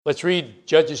Let's read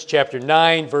Judges chapter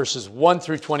 9, verses 1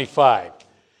 through 25.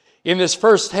 In this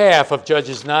first half of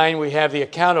Judges 9, we have the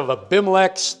account of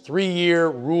Abimelech's 3-year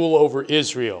rule over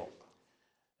Israel.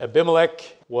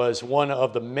 Abimelech was one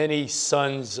of the many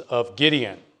sons of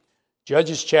Gideon.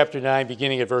 Judges chapter 9,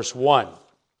 beginning at verse 1.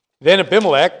 Then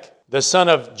Abimelech, the son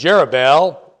of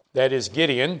Jerubbaal, that is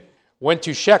Gideon, went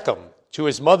to Shechem, to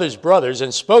his mother's brothers,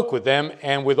 and spoke with them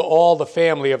and with all the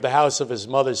family of the house of his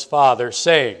mother's father,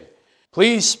 saying,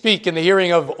 Please speak in the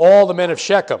hearing of all the men of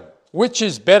Shechem. Which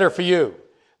is better for you,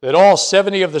 that all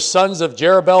 70 of the sons of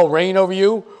Jerubbaal reign over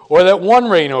you, or that one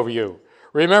reign over you?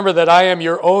 Remember that I am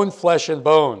your own flesh and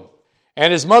bone.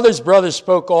 And his mother's brothers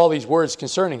spoke all these words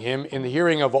concerning him in the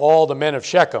hearing of all the men of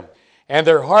Shechem. And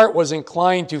their heart was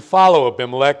inclined to follow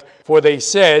Abimelech, for they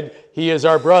said, He is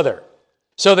our brother.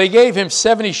 So they gave him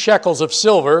 70 shekels of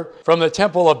silver from the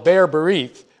temple of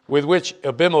Beer-berith, with which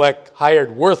Abimelech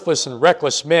hired worthless and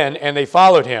reckless men, and they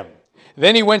followed him.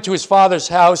 Then he went to his father's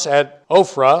house at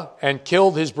Ophrah and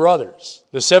killed his brothers,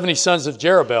 the 70 sons of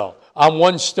Jerubbaal, on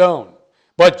one stone.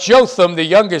 But Jotham, the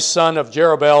youngest son of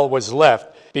Jerubbaal, was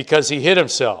left, because he hid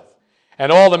himself.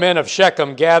 And all the men of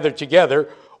Shechem gathered together,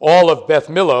 all of Beth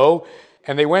Millo,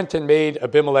 and they went and made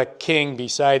Abimelech king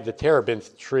beside the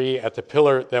terebinth tree at the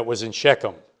pillar that was in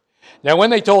Shechem. Now when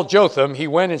they told Jotham, he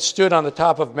went and stood on the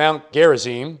top of Mount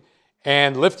Gerizim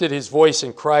and lifted his voice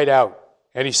and cried out.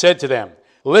 And he said to them,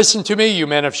 Listen to me, you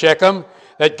men of Shechem,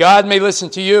 that God may listen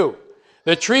to you.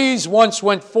 The trees once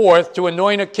went forth to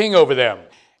anoint a king over them.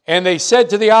 And they said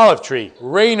to the olive tree,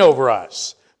 Reign over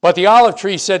us. But the olive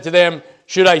tree said to them,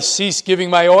 Should I cease giving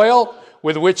my oil,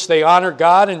 with which they honor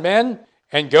God and men,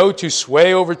 and go to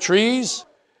sway over trees?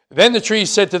 Then the tree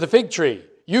said to the fig tree,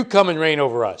 You come and reign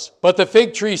over us. But the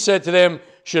fig tree said to them,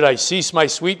 Should I cease my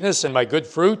sweetness and my good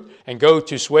fruit, and go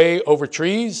to sway over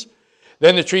trees?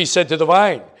 Then the tree said to the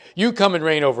vine, You come and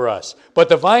reign over us. But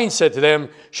the vine said to them,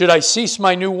 Should I cease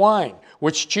my new wine,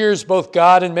 which cheers both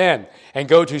God and men, and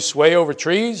go to sway over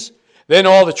trees? Then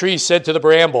all the trees said to the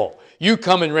bramble, You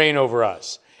come and reign over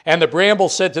us. And the bramble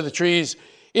said to the trees,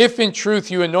 If in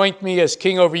truth you anoint me as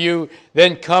king over you,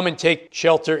 then come and take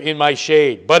shelter in my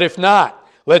shade. But if not,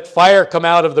 let fire come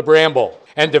out of the bramble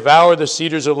and devour the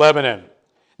cedars of Lebanon.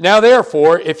 Now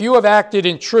therefore, if you have acted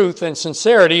in truth and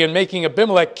sincerity in making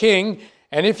Abimelech king,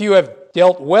 and if you have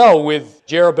dealt well with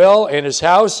Jerubbaal and his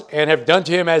house, and have done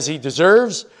to him as he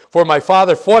deserves, for my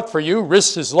father fought for you,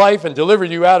 risked his life, and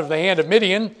delivered you out of the hand of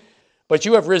Midian, but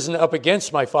you have risen up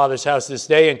against my father's house this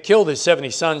day, and killed his 70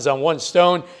 sons on one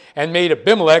stone, and made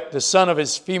Abimelech, the son of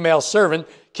his female servant,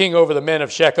 king over the men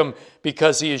of Shechem,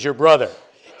 because he is your brother.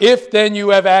 If then you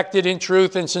have acted in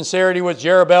truth and sincerity with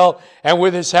Jerubbaal and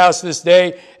with his house this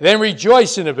day, then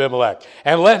rejoice in Abimelech,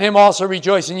 and let him also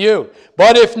rejoice in you.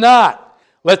 But if not,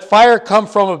 let fire come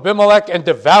from Abimelech and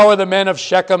devour the men of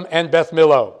Shechem and Beth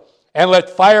Millo. And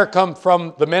let fire come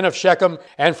from the men of Shechem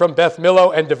and from Beth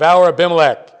Millo and devour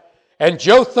Abimelech. And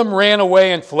Jotham ran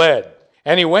away and fled,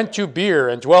 and he went to Beer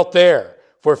and dwelt there,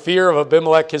 for fear of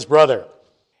Abimelech his brother.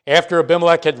 After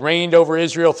Abimelech had reigned over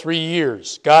Israel 3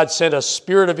 years, God sent a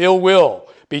spirit of ill will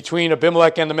between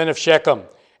Abimelech and the men of Shechem.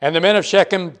 And the men of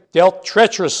Shechem dealt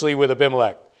treacherously with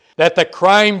Abimelech, that the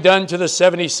crime done to the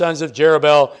 70 sons of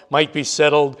Jerubbaal might be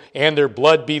settled, and their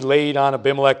blood be laid on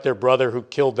Abimelech their brother who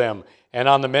killed them, and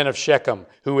on the men of Shechem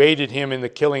who aided him in the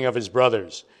killing of his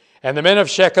brothers. And the men of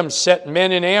Shechem set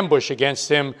men in ambush against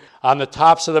him on the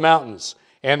tops of the mountains,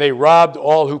 and they robbed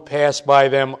all who passed by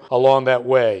them along that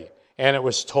way. And it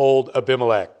was told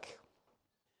Abimelech.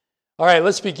 All right,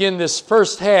 let's begin this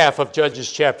first half of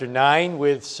Judges chapter 9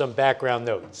 with some background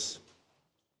notes.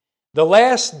 The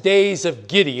last days of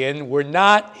Gideon were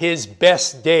not his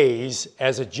best days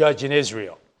as a judge in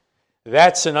Israel.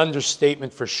 That's an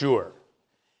understatement for sure.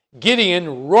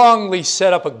 Gideon wrongly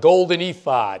set up a golden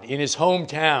ephod in his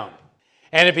hometown,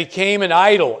 and it became an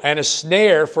idol and a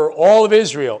snare for all of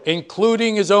Israel,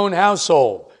 including his own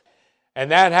household. And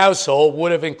that household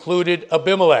would have included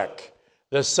Abimelech,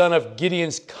 the son of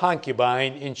Gideon's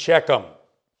concubine in Shechem.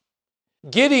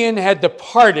 Gideon had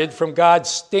departed from God's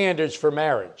standards for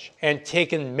marriage and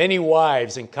taken many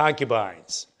wives and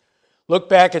concubines. Look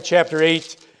back at chapter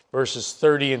 8, verses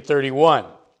 30 and 31.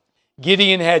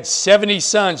 Gideon had 70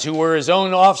 sons who were his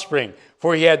own offspring,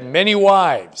 for he had many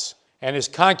wives, and his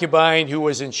concubine who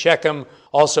was in Shechem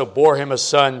also bore him a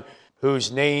son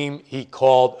whose name he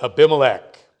called Abimelech.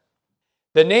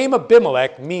 The name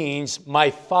Abimelech means,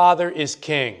 my father is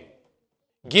king.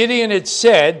 Gideon had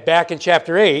said back in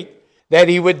chapter 8 that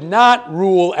he would not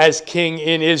rule as king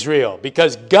in Israel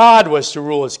because God was to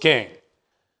rule as king.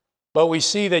 But we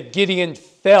see that Gideon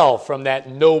fell from that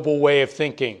noble way of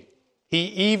thinking. He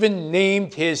even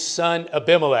named his son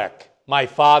Abimelech, "My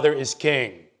father is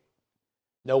king."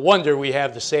 No wonder we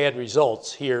have the sad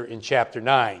results here in chapter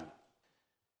 9.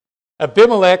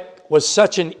 Abimelech was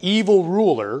such an evil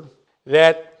ruler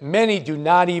that many do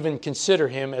not even consider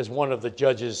him as one of the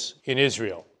judges in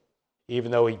Israel,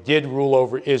 even though he did rule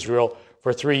over Israel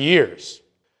for 3 years.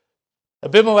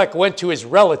 Abimelech went to his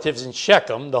relatives in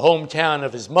Shechem, the hometown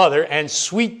of his mother, and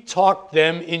sweet-talked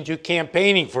them into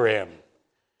campaigning for him.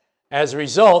 As a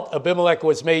result, Abimelech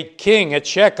was made king at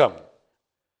Shechem. Does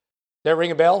that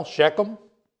ring a bell? Shechem?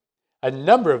 A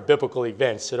number of biblical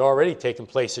events had already taken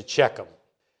place at Shechem.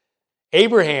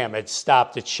 Abraham had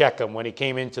stopped at Shechem when he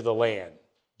came into the land.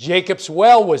 Jacob's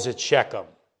well was at Shechem.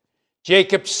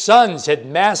 Jacob's sons had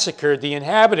massacred the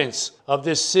inhabitants of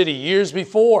this city years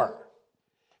before.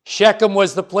 Shechem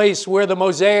was the place where the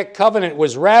Mosaic covenant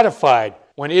was ratified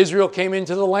when Israel came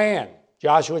into the land.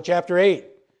 Joshua chapter 8.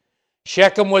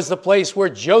 Shechem was the place where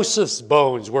Joseph's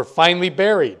bones were finally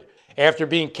buried after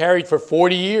being carried for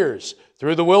 40 years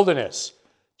through the wilderness.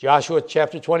 Joshua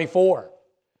chapter 24.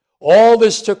 All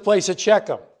this took place at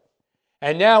Shechem.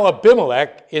 And now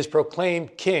Abimelech is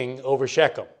proclaimed king over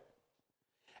Shechem.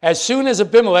 As soon as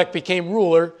Abimelech became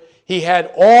ruler, he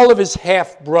had all of his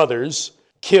half-brothers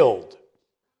killed.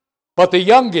 But the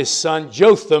youngest son,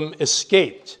 Jotham,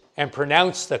 escaped and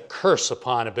pronounced a curse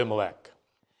upon Abimelech.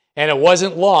 And it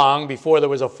wasn't long before there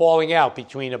was a falling out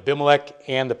between Abimelech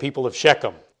and the people of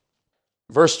Shechem.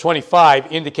 Verse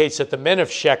 25 indicates that the men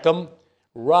of Shechem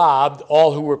robbed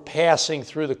all who were passing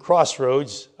through the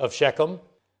crossroads of Shechem,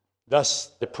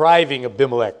 thus depriving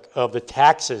Abimelech of the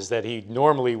taxes that he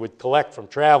normally would collect from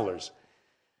travelers.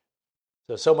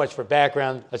 So much for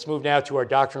background. Let's move now to our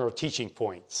doctrinal teaching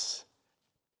points.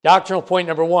 Doctrinal point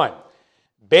number 1.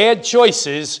 Bad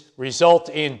choices result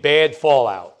in bad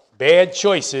fallout. Bad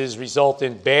choices result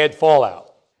in bad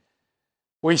fallout.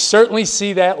 We certainly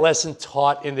see that lesson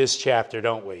taught in this chapter,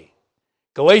 don't we?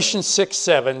 Galatians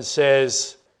 6:7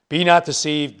 says, "Be not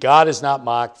deceived, God is not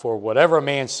mocked, for whatever a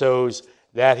man sows,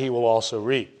 that he will also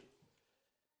reap."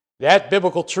 That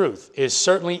biblical truth is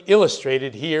certainly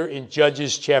illustrated here in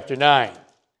Judges chapter 9.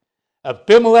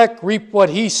 Abimelech reaped what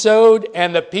he sowed,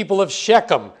 and the people of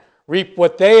Shechem reaped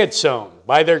what they had sown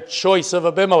by their choice of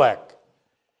Abimelech.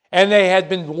 And they had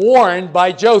been warned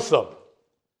by Jotham.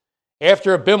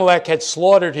 After Abimelech had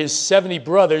slaughtered his 70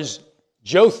 brothers,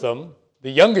 Jotham,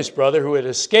 the youngest brother who had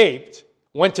escaped,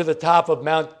 went to the top of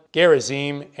Mount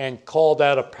Gerizim and called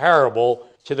out a parable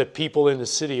to the people in the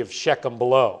city of Shechem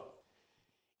below.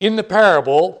 In the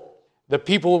parable, the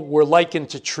people were likened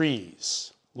to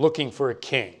trees looking for a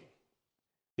king.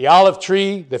 The olive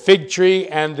tree, the fig tree,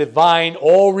 and the vine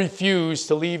all refused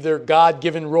to leave their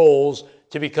God-given roles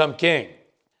to become king.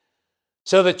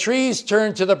 So the trees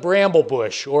turned to the bramble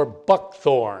bush or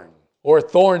buckthorn or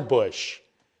thorn bush,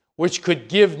 which could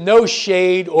give no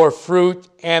shade or fruit,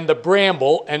 and the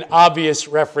bramble, an obvious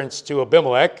reference to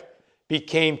Abimelech,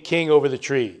 became king over the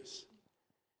trees.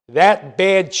 That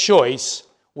bad choice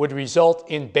would result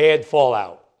in bad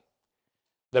fallout.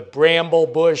 The bramble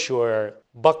bush or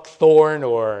buckthorn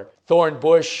or thorn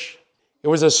bush, it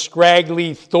was a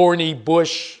scraggly, thorny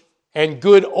bush and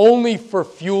good only for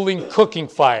fueling cooking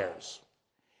fires.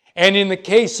 And in the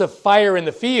case of fire in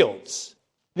the fields,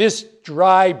 this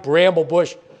dry bramble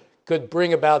bush could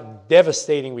bring about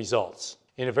devastating results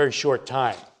in a very short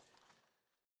time.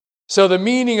 So the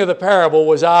meaning of the parable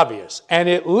was obvious, and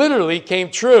it literally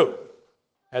came true,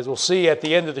 as we'll see at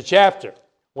the end of the chapter,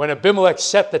 when Abimelech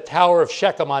set the tower of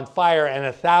Shechem on fire and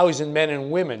 1,000 men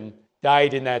and women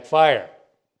died in that fire.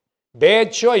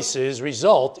 Bad choices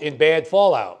result in bad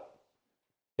fallout.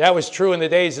 That was true in the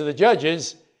days of the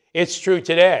judges. It's true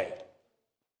today.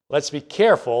 Let's be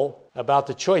careful about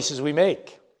the choices we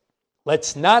make.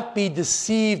 Let's not be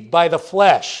deceived by the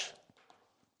flesh.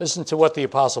 Listen to what the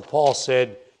Apostle Paul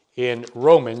said in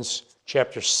Romans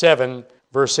chapter 7,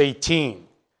 verse 18.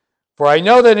 "For I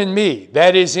know that in me,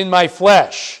 that is in my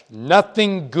flesh,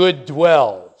 nothing good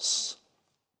dwells."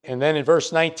 And then in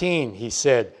verse 19 he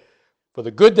said, "For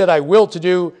the good that I will to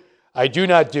do, I do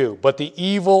not do, but the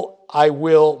evil I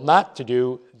will not to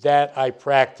do, that I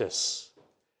practice."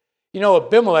 You know,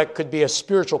 Abimelech could be a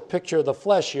spiritual picture of the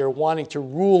flesh here, wanting to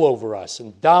rule over us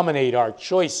and dominate our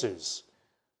choices.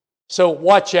 So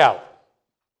watch out.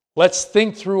 Let's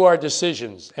think through our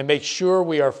decisions and make sure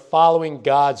we are following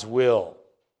God's will.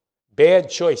 Bad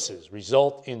choices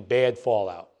result in bad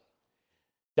fallout.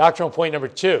 Doctrinal point number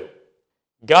 2.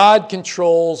 God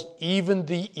controls even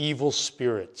the evil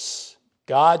spirits.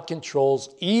 God controls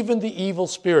even the evil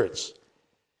spirits.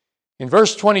 In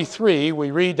verse 23, we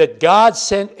read that God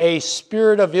sent a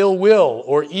spirit of ill will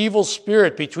or evil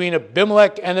spirit between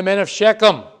Abimelech and the men of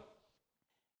Shechem.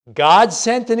 God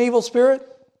sent an evil spirit?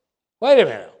 Wait a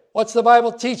minute. What's the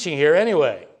Bible teaching here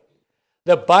anyway?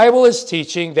 The Bible is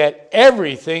teaching that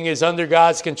everything is under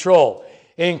God's control,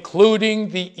 including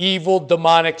the evil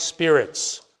demonic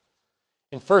spirits.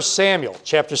 In 1 Samuel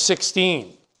chapter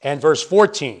 16 and verse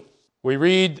 14, we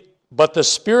read, "But the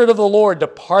Spirit of the Lord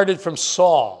departed from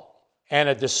Saul, and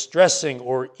a distressing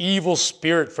or evil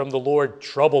spirit from the Lord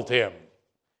troubled him."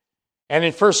 And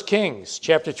in 1 Kings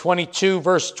chapter 22,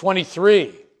 verse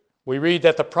 23, we read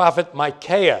that the prophet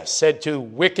Micaiah said to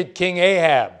wicked King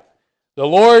Ahab, "The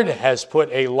Lord has put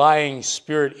a lying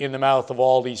spirit in the mouth of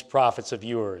all these prophets of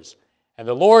yours, and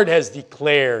the Lord has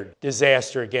declared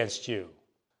disaster against you."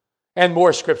 And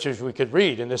more scriptures we could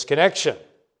read in this connection.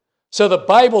 So the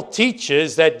Bible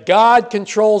teaches that God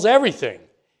controls everything,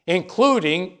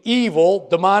 including evil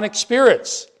demonic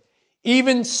spirits.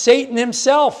 Even Satan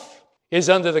himself is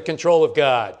under the control of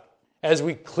God, as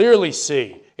we clearly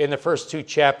see in the first 2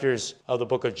 chapters of the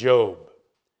book of Job.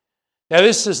 Now,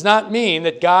 this does not mean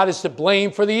that God is to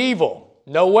blame for the evil.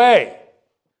 No way.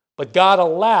 But God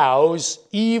allows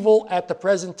evil at the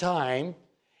present time,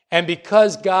 and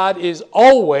because God is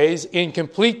always in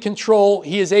complete control,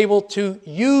 he is able to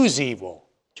use evil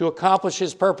to accomplish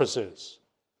his purposes.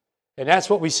 And that's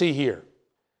what we see here.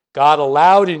 God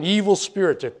allowed an evil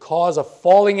spirit to cause a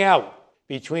falling out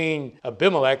between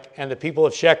Abimelech and the people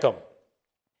of Shechem.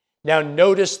 Now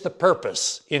notice the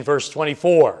purpose in verse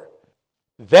 24.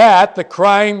 That the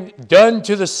crime done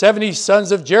to the 70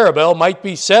 sons of Jerubbaal might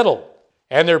be settled,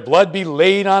 and their blood be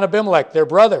laid on Abimelech, their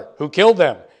brother, who killed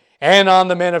them, and on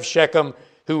the men of Shechem,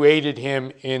 who aided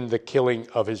him in the killing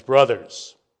of his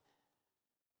brothers.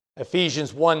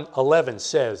 Ephesians 1:11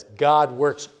 says, God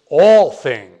works all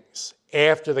things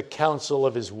after the counsel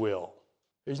of his will.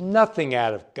 There's nothing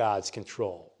out of God's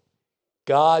control.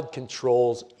 God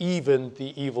controls even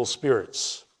the evil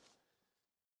spirits.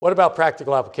 What about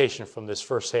practical application from this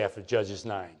first half of Judges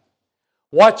 9?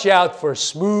 Watch out for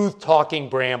smooth-talking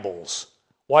brambles.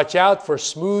 Watch out for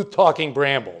smooth-talking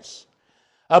brambles.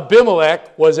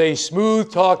 Abimelech was a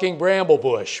smooth-talking bramble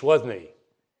bush, wasn't he?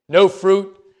 No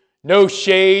fruit, no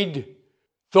shade,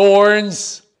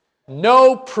 thorns,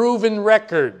 no proven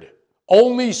record,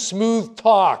 only smooth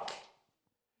talk.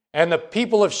 And the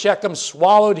people of Shechem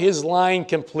swallowed his line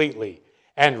completely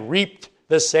and reaped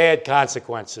the sad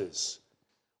consequences.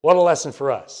 What a lesson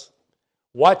for us.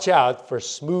 Watch out for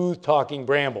smooth-talking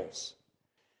brambles.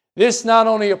 This not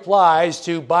only applies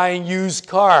to buying used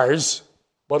cars,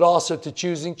 but also to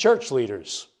choosing church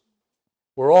leaders.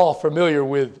 We're all familiar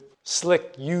with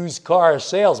slick used car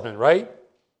salesmen, right?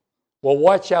 Well,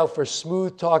 watch out for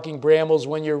smooth-talking brambles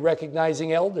when you're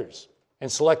recognizing elders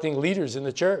and selecting leaders in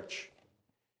the church.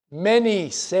 Many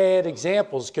sad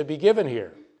examples could be given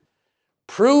here.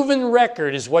 Proven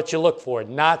record is what you look for,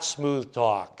 not smooth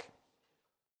talk.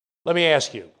 Let me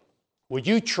ask you, would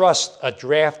you trust a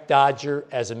draft dodger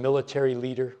as a military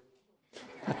leader?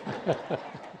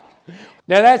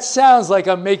 Now that sounds like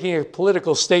I'm making a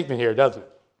political statement here, doesn't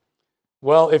it?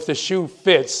 Well, if the shoe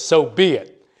fits, so be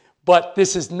it. But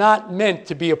this is not meant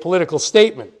to be a political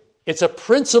statement. It's a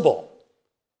principle.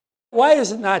 Why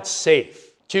is it not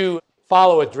safe to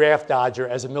follow a draft dodger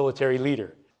as a military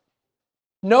leader?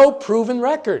 No proven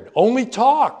record, only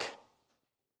talk.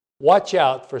 Watch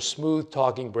out for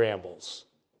smooth-talking brambles.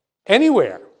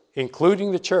 Anywhere,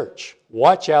 including the church,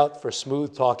 watch out for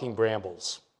smooth-talking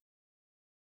brambles.